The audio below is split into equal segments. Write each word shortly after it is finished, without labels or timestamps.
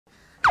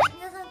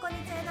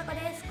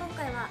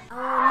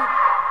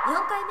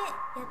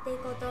やってい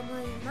こうと思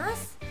いま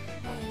す。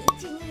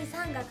1、2、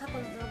3が過去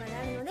の動画で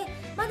あるので、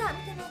まだ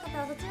見てない方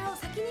はそちらを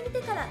先に見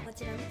てからこ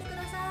ちらを見てく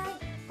ださい。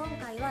今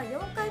回は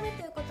4回目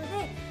ということ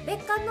で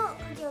別館の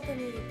鍵を手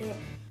に入れて、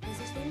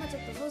そして今ちょ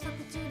っと捜索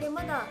中で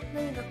まだ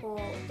何がど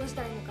うし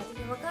たらいいのか全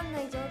然わかん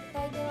ない状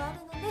態ではあ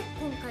るので、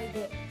今回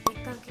で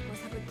別館結構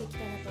探っていき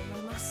たいなと思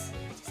います。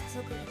じゃあ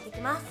早速やっていき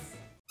ます。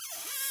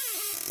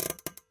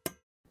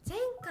前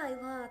回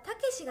はた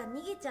けしが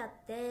逃げちゃっ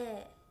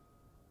て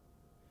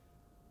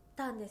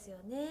たんですよ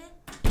ね。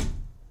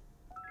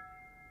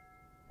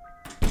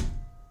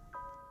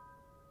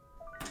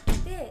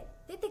で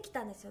出てき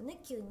たんですよね、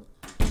急に。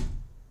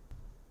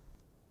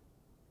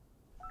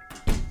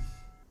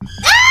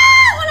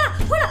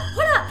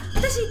ほら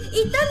私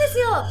言ったんです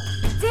よ、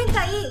前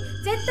回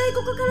絶対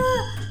ここから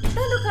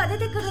何度か出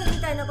てくる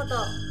みたいなこと。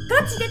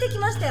ガチ出てき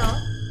ましたよ。い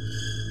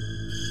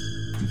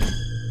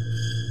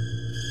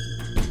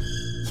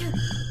や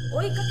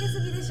追いかけ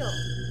すぎでしょ。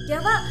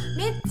やば、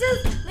めっちゃ別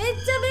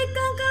館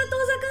から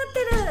遠ざかって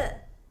る。や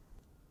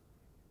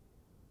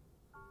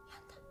っ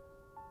た。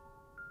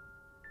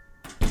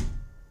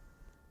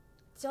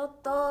ちょっ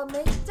と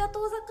めっちゃ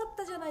遠ざかっ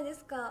たじゃないで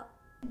すか。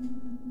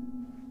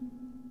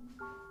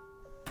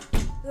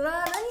うわ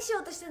ー、何しよ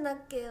うとしてんだっ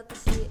け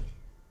私。や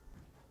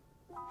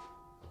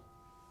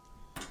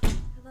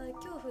ばい、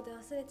恐怖で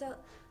忘れちゃう。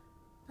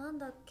なん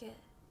だっけ。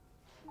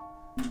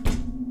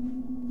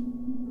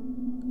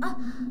あ、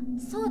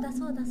そうだ思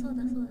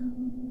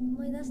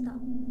い出した。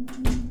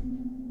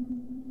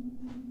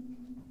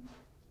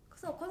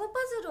そう、このパ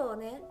ズルを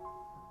ね、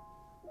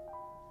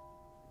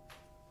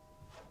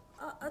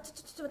ちょっ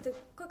と待って、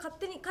これ勝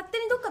手に違う、こ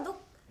の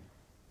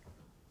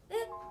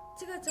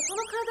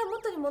体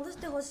元に戻し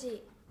てほし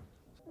い。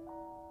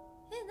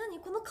何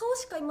この顔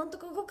しか今んと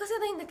こ動かせ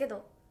ないんだけ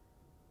ど。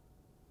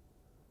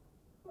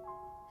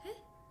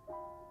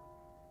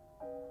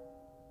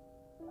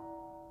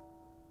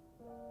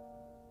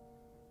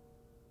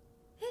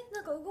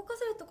なんか動か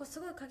せるとこす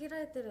ごい限ら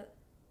れてる。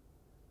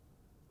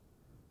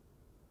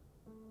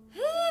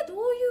どう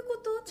いうこ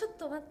と？ちょっ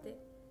と待って。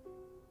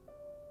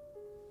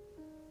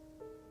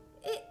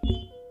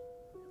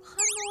反応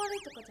悪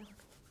いとかじゃな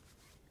くて。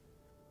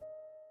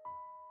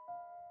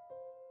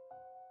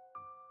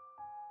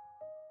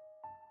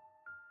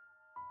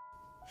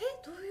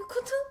どういうこ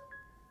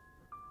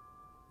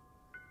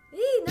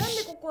と？なん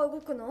でここは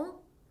動く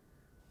の？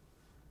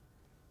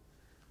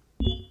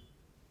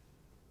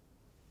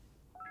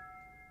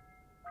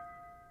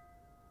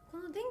こ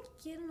の電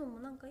気消えるのも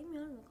なんか意味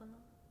あるのかな？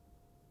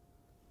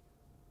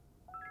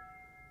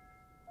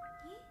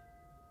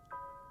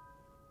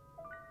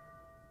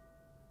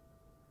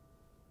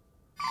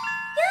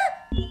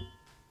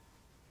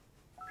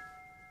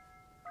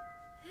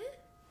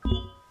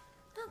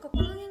なんかこ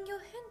の人形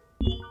変。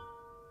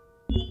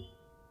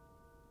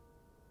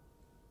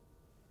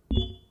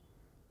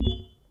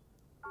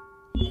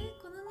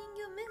この人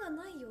形目が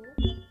ないよ。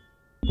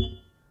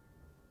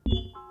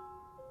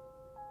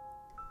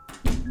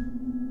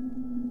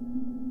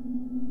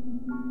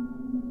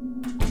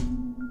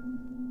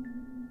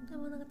で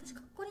もなんか確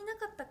かここにな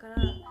かったから、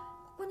こ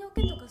こに置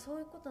けとかそう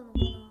いうことなのか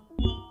な。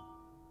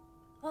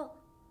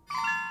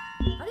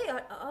あ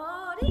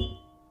れ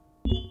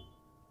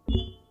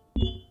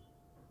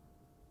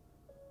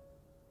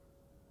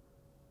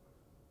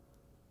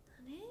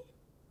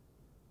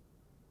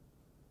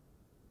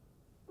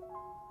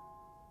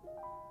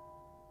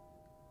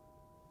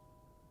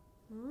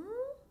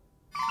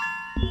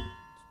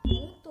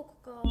持っとく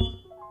か。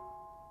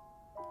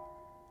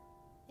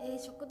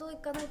食堂行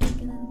かないとい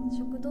けないの。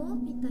食堂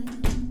みたいな。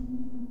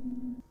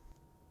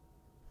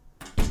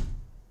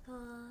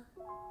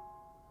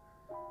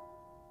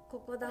こ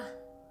こだ。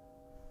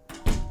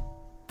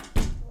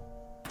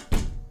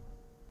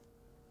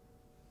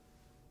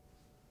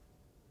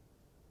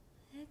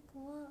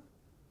怖っ。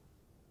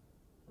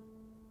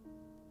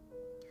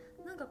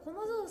なんかこ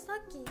の像さ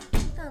っき見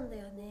たんだ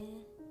よ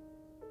ね。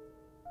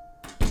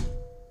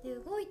で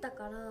動いた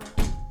から、なん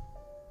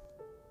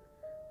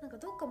か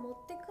どっか持っ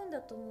てくんだ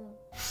と思う。よ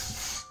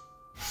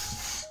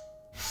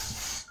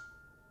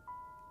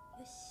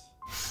し、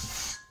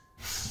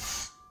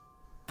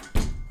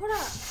ほら。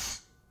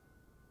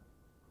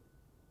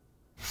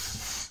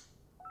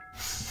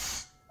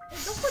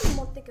どこに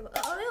持ってけば、あ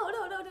れ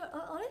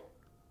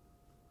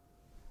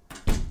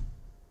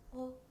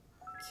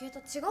消えた。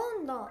違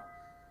うんだ。こ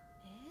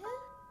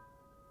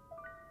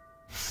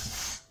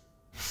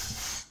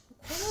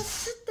の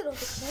スッての音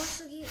怖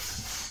すぎ。こ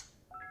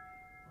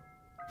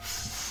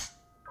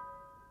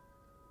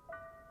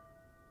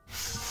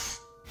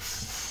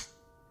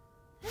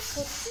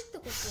っちって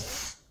こと？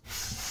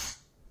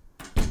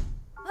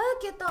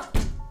消えた。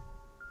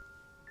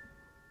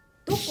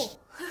どこ？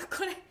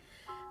これ、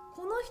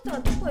この人は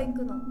どこへ行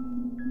くの？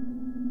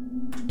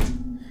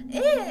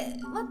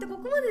待って、こ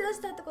こまで出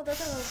したってことは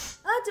多分、こ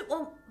っちってこ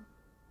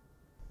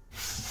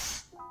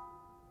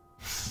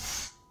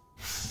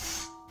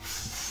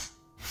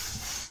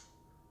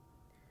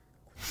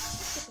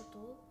と？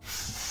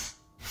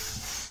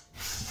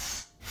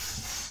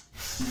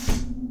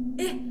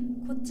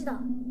っちだ。こ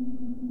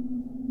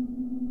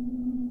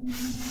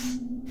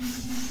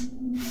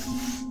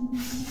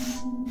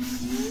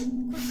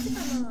っちか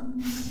な。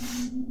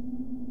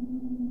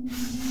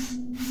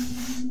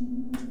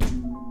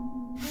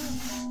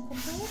ここ？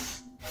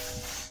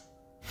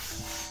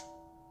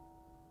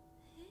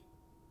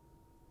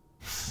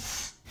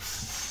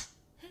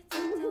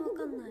全然わ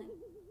かんない。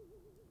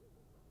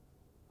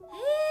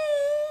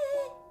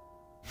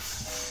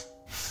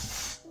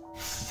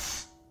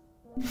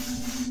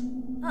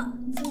あ、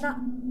積んだ。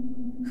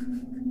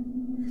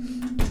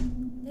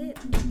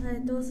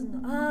どうすんの？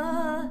戻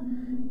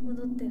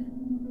ってる。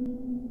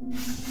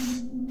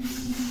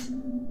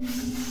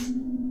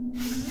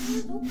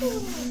どこに置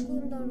く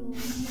んだろう。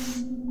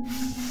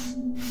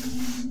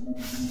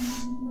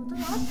多分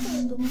合って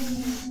ると思うんだよね。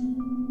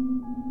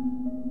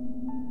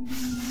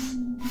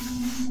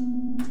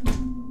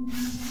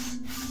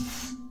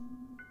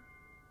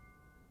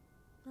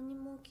何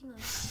も起きない。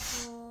こ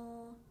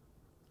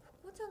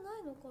こじゃな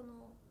いのかな。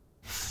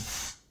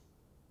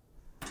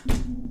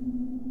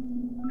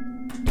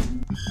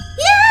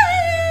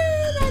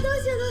どう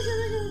しよう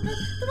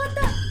止まった。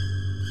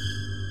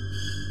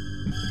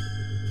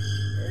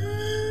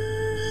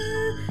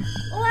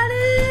終わる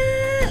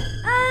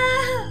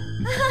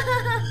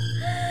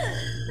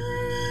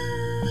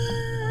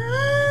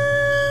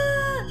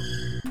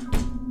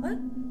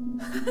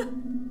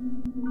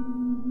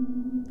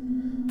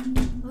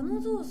あの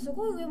像す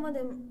ごい上ま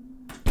で、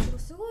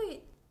すご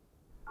い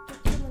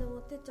途中まで持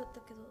ってっちゃった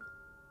けど、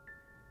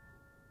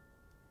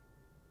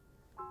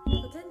な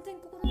んか全然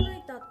ここのラ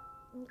イター、こ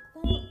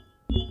この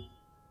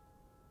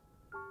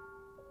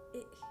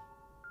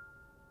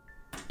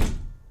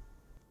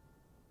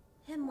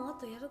もうあ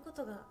とやるこ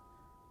とが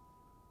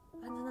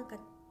なんか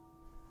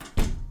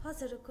パ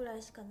ズルくら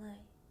いしかない。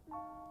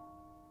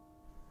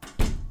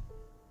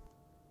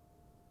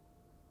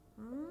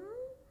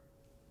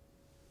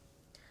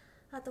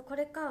あとこ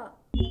れか。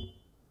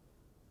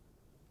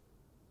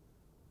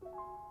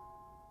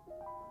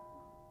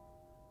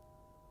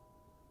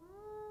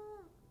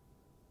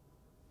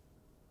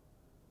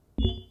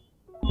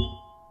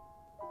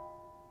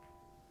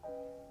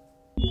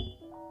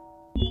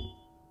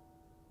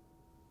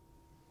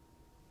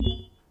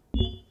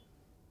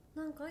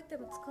なんかアイテ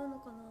ム使うの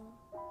かな。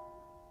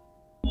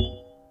使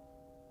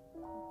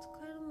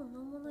えるもんな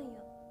んもないや。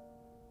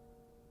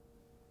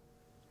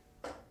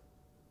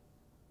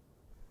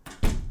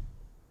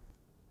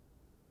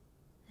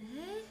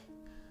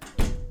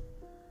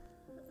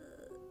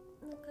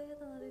なんか嫌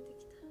だな、出て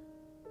きた。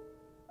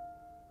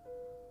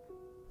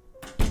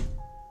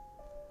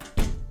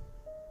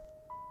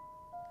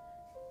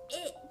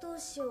どう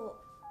しよう。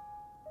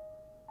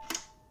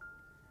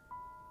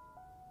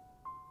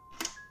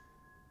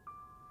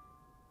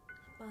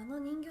あの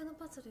人形の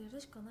パズルやる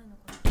しかないの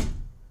かな。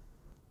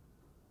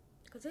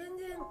全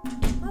然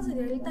パズル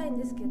やりたいん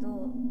ですけど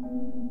動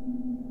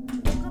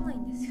かない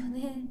んですよ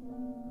ね。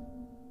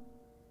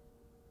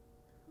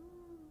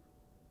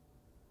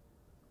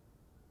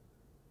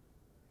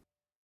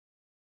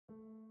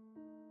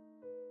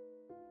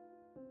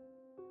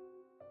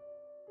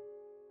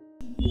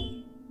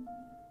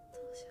ど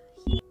うしよ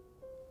う。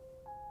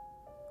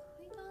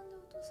階段で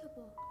落とせば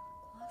壊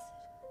せ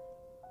る。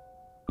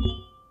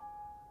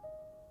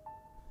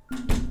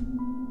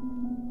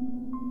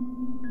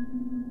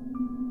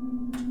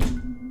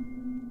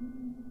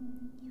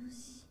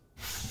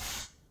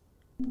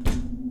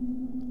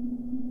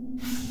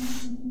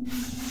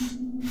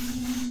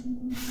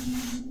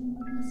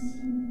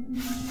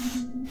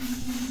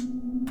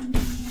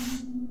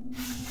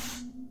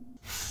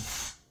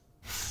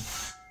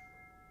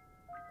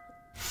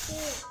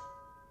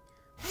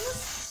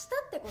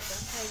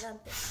階段っ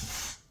て。来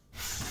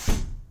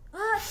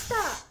た。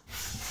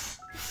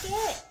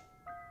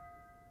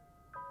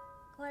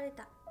壊れ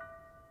た。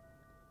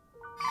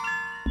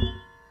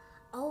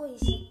青い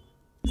石。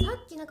さ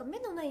っきなんか目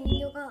のない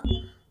人形が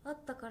あっ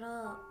たから、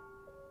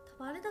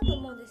多分あれだと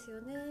思うんですよ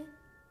ね。よ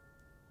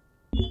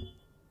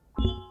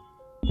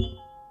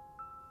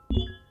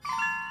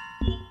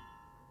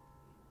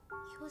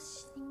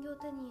し、人形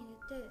手に入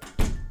れ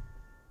て。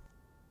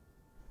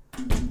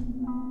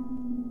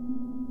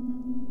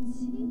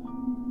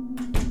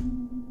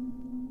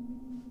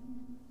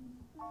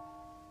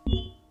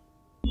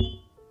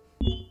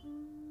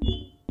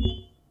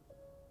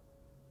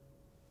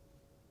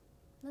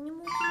何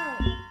も起きな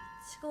い。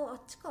違う、あ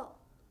っちか。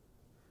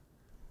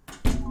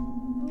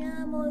い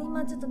やー、もう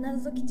今ちょっと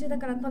謎解き中だ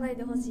から来ない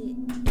でほしい。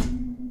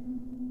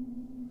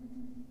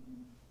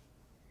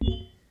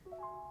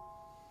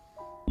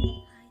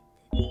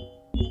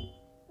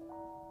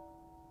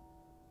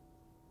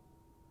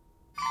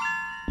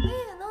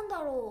なんだ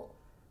ろ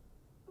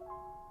う。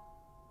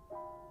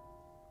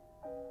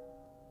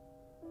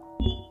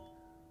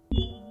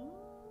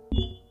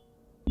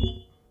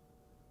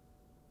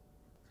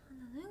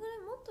ぬいぐる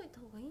み持っといた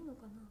方がいいの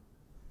かな。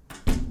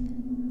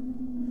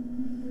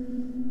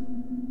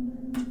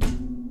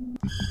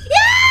いや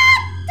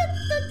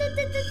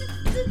ー、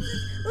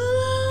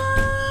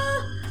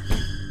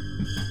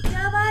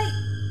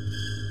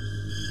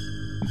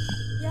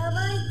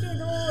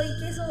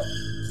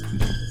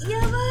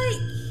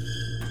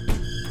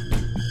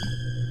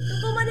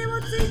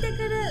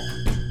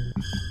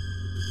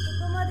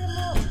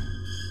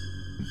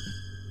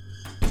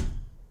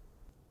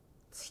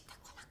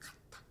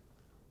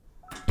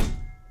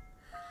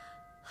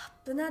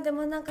とな。で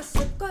もなんかす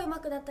っごい上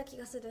手くなった気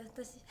がする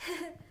私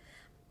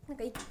なん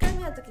か1回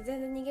目の時全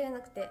然逃げれな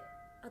くて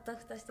あた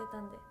ふたしてた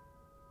んで。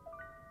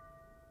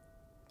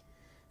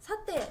さ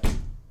て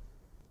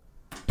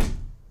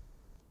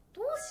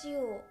どうし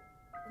よう。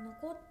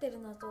残って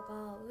る謎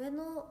が上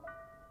の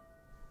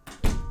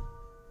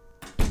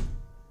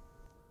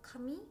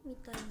紙み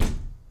たいな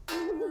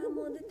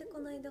もう出てこ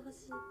ないでほ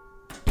しい。いや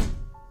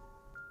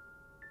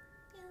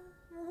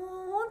もう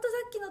ほんとさ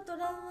っきのト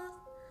ラウマ、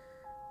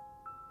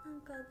な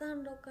んか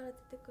暖炉から出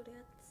てくるや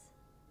つ。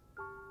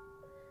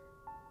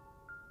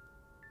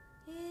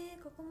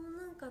ここも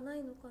なんかな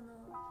いのかな。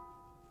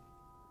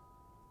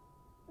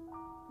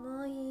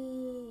な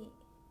い。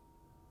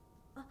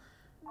あ、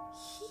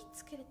火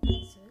つけれた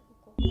りする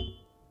こ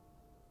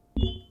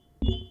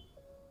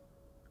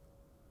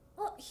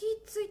こ。あ、火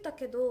ついた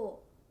け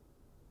ど、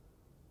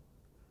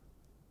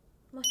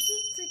まあ火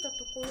ついたと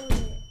ころ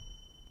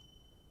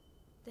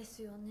でで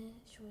すよね、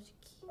正直。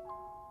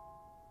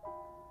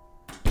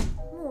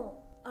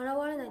もう現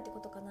れないってこ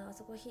とかな。あ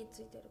そこ火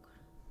ついてるか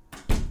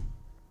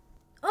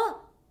ら。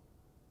あ、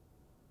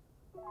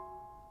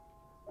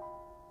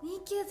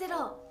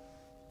290。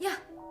いや、何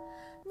の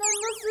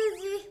数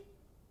字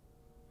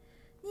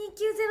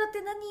290っ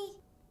て何？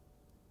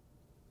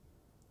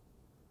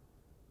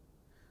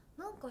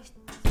なんか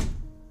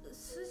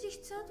数字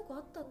必要なとこあ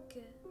ったっけ？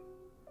いや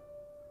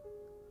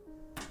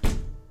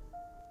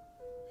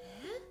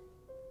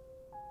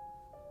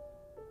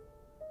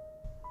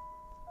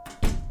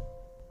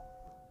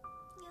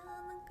ー、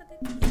なんか出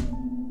てきそう。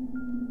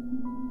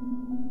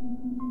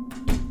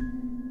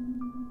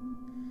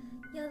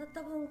いや、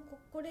多分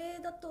これ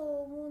だと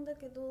思うんだ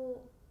け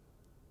ど、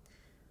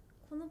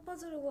このパ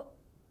ズルが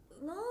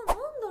なんだ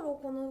ろ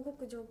う、この動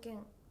く条件。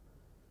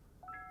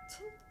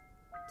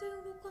全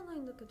然動かない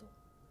んだけど。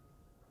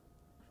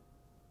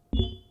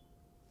やばい、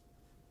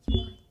ヒン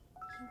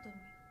ト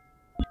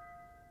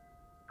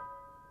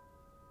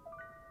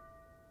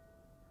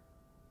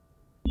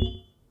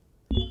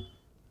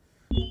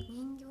見よう。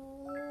人形、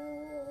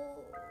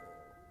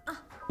あ、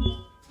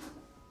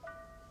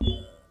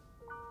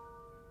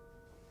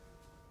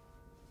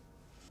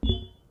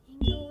人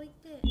形置い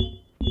て、人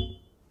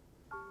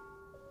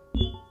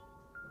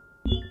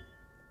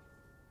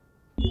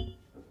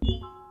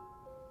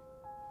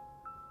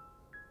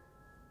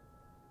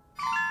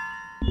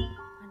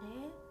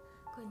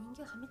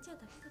形はめちゃう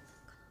だけだった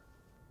のかな。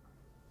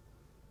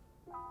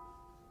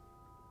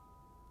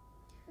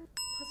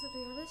パズ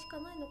ルやるしか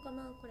ないのか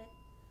なこれ。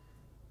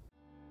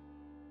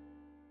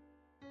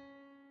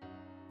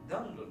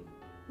暖炉に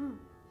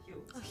火を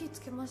つけ、あ、火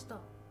つけました。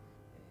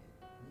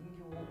人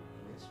形を燃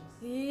やしま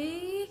す。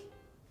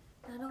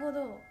なるほど。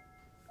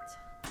じゃ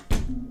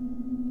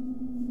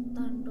あ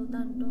暖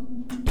炉。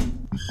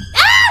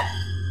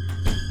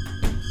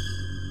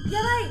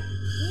やばい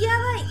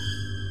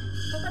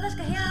ここ確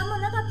か部屋あんま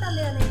なかったん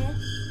だよね。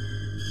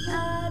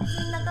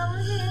積んだか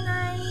もしれ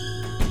ない。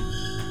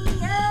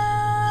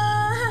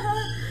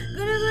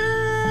ぐるぐる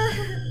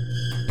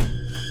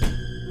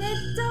めっ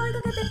ちゃ追い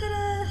かけてくる。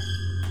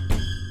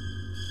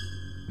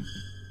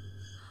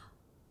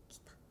来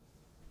た。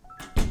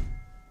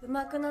う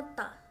まくなっ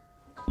た。よ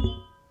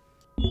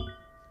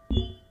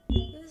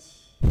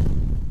し。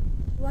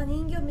うわ、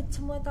人形めっち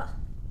ゃ燃えた。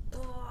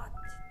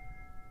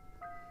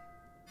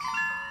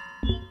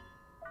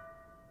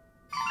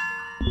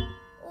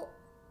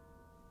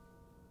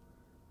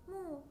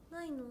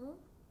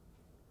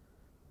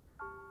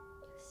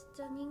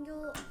じゃあ人形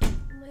を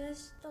燃や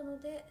した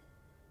ので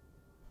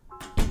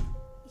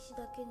石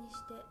だけに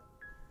して、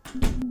こ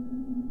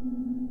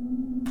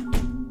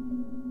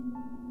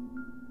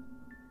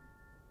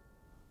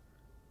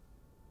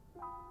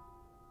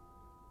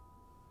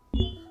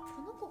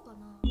の子かな。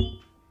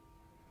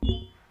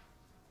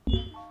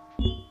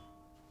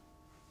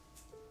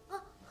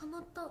あ、はま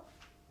った。こ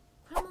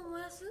れも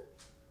燃やすは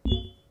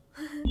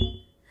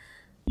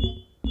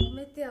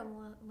めては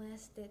燃や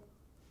して。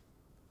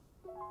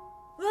う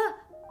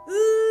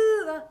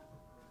わ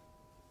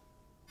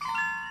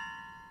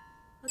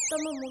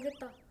頭もげ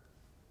た。よ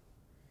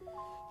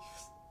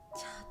し、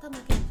じゃあ頭ゲ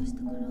ットし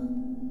たから、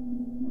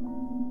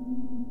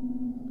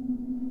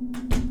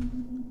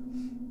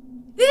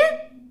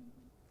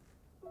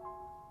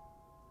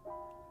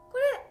こ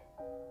れ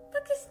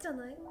たけしじゃ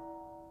ない？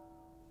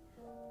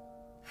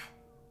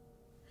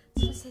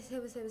セ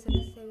ーブします。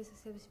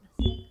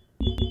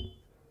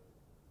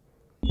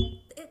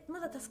ま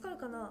だ助かる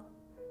かな。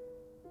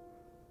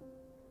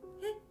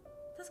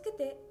助け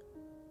て。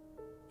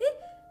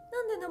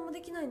なんで何も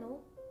できないの？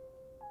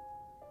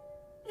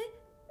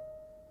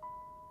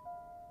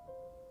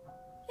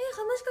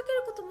話しかけ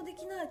ることもで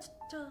きない。じ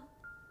ゃあや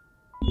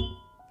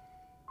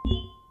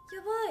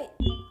ばい。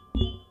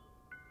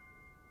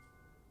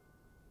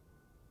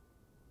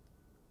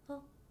あ、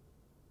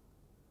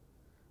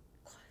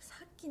これさ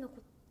っきのや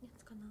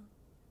つかな。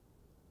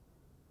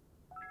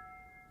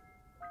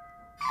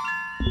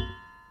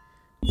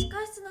地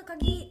下室の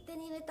鍵手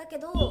に入れたけ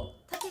ど、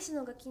たけし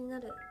のが気にな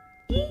る。こ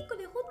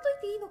れほっと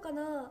いていいのか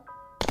な。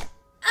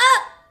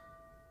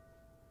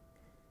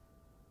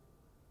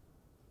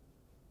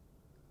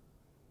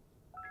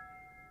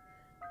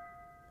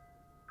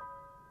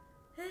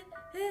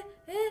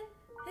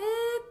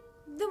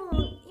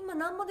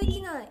何もで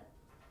きない。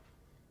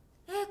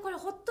これ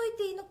ほっとい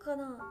ていいのか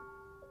な。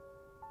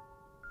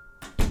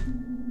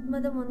ま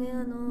あでもね、ほ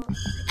ら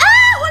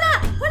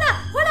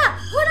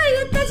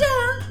言ったじゃ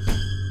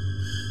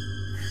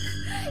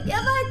ん。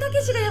やばい、た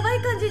けしがやば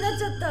い感じになっ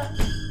ちゃった。やばい。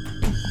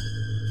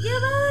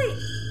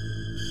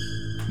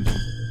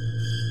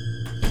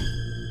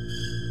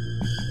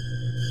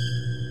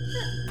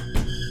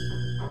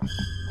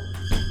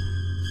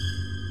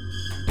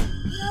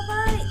や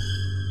ばい。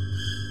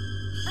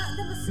あ、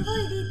でもすご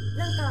い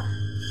なんか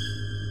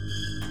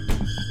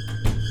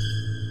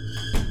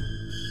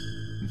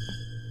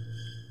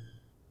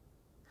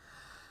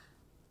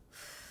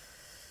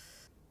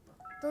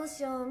どう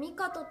しよう、ミ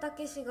カとた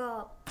けし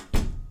が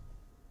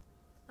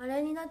あ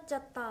れになっちゃ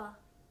った。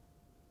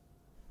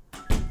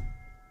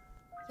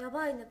や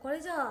ばいね。こ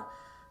れじゃあ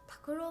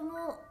拓郎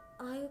も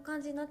ああいう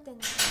感じになってん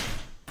の。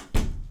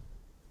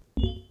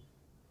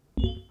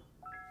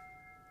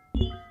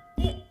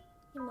で、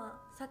今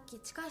さっき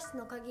地下室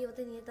の鍵を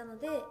手に入れたの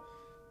で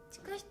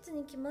地下室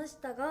に来まし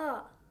た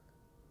が、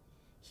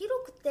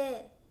広く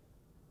て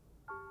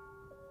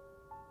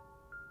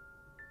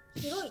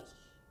広い。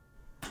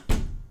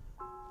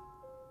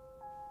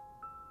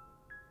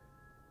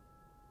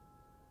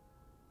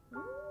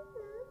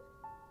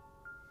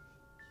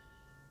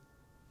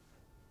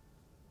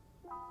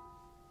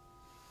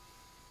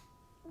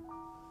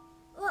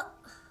うわ、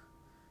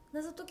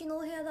謎解きの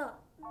お部屋だ。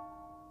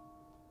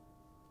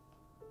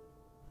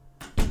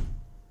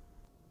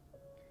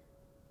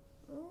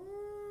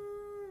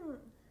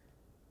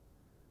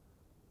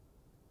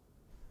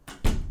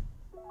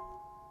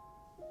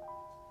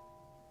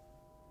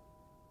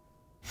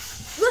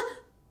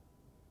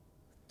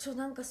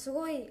なんかすっ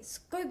ごい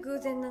偶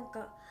然なん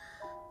か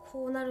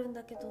こうなるん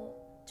だけ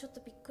ど、ちょっと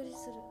びっくり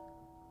する。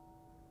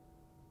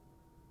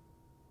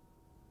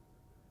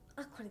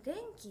あ、これ電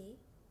気？よ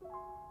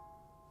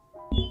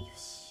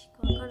し、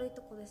これ明るい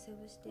とこでセー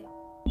ブして。うわ、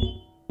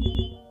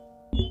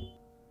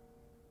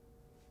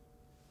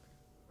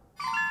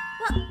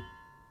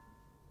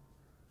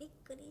びっ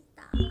くりし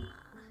た。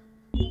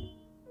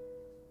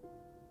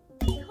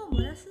絵本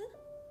燃やす？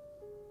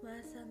燃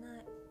やさな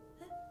い。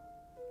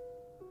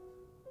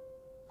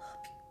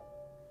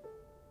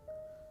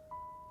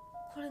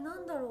これな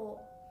んだろ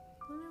う。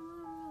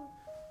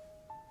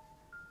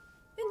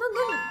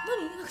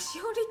なんかし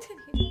おり手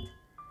に入れ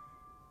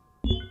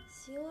た。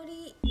しお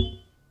り。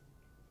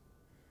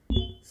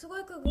すご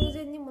く偶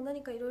然にも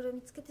何かいろいろ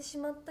見つけてし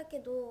まったけ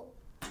ど、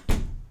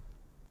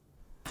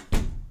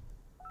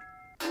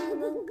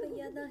なんか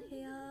嫌な部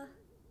屋。なんか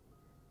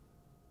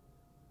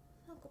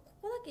こ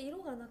こだけ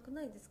色がなく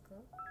ないですか？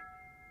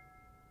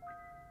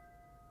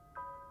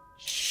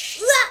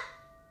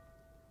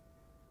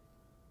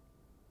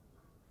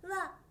う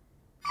わ、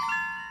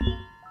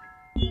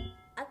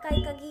赤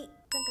い鍵、なんか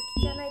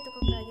汚いと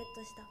こからゲッ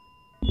トした。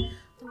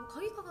でも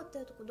鍵かかって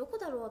るとこどこ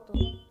だろう。あと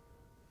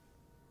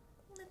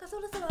なんかそ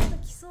ろそろあと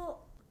来そう。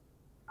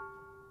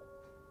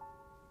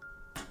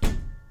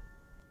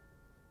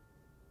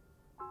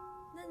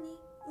何？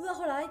うわ、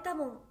ほら開いた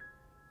もん。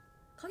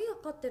鍵が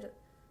かかってる。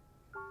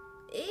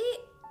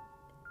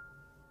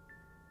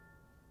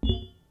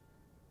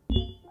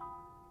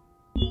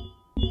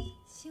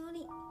しお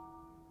り。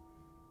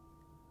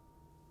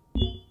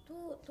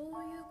どうい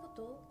うこ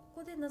と？こ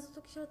こで謎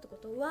解きしろってこ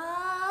と？うわ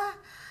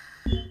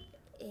ー、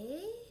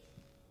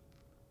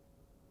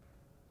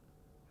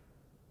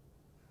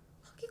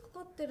鍵か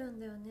かってるん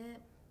だよ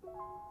ね。あ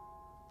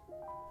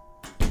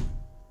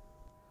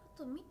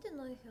と見て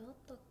ない部屋あっ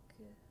たっ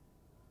け？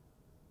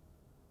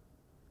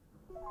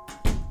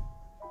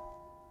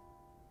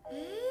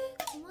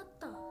困っ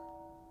た。よ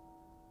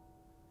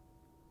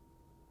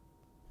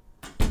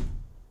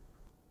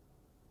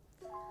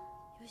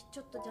し、ち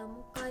ょっとじゃあも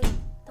う一回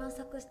探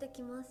索して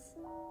きます。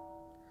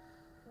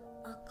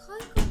赤い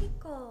鍵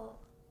か。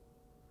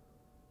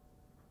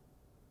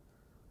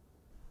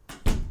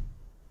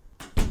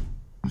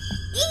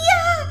い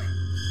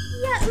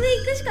や上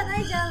行くしかな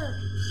いじゃん。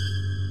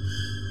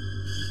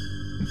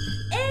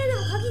で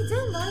も鍵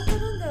全部開いてる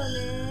んだよね。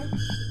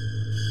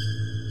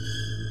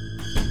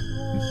も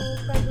う一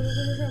回ぐるぐる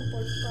戦法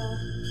行くか。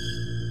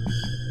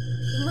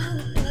うまくな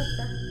っ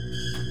た。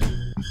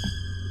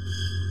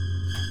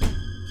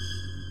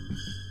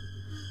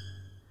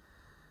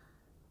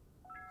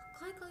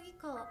赤い鍵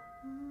か。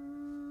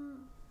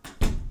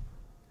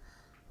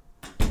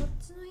こっ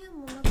ちの部屋も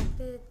なく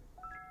て、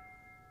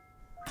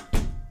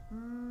難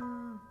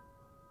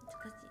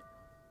しい。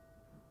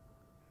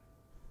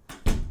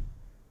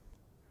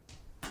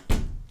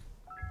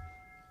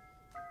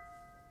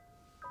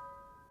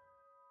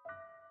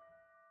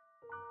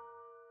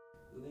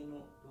上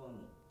のドアの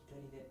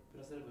左でプラ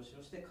スルブを使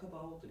用してカバ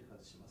ーを取り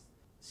外します。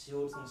そ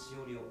のし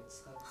おりを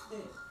使って、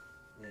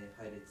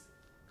配列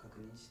確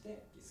認し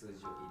て数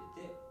字を入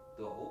れて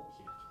ドアを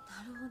開きます。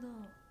なるほど。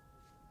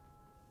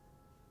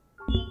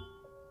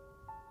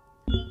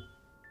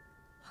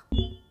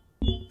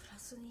プラ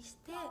スにし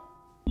て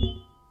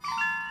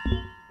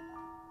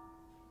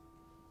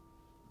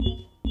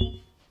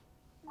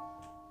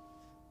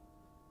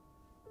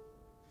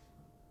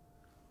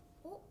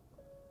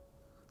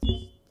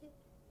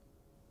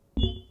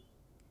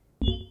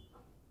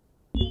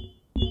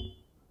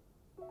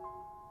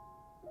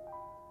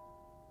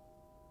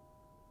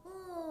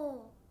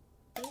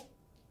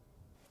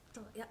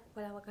いやこ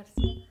れはわかるっす。ち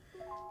ょっと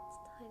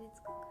配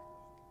列確認。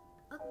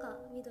赤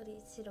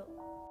緑白。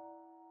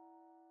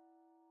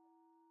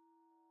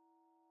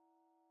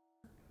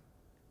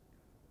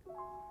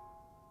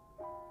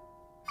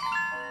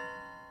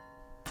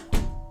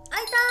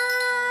開いた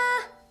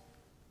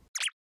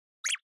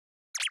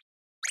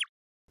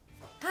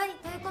ー。はい、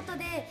ということ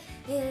で、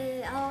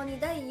青鬼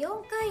第4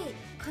回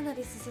かな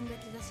り進んだ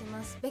気がし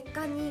ます。別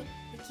館に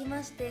行き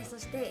まして、そ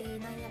して、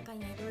なんやかん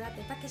やいろいろあっ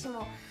て、たけし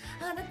もあ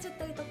あなっちゃっ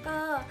たりと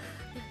か、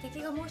いや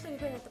敵がもう一人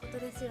増えたってこと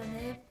ですよ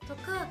ねと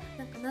か、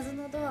なんか謎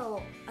のドア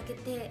を開け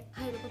て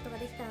入ることが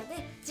できたので、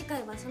次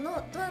回はそ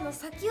のドアの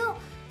先を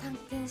探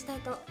検したい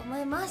と思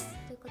います。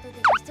ということで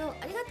ご視聴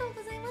ありがとう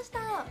ございまし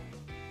た。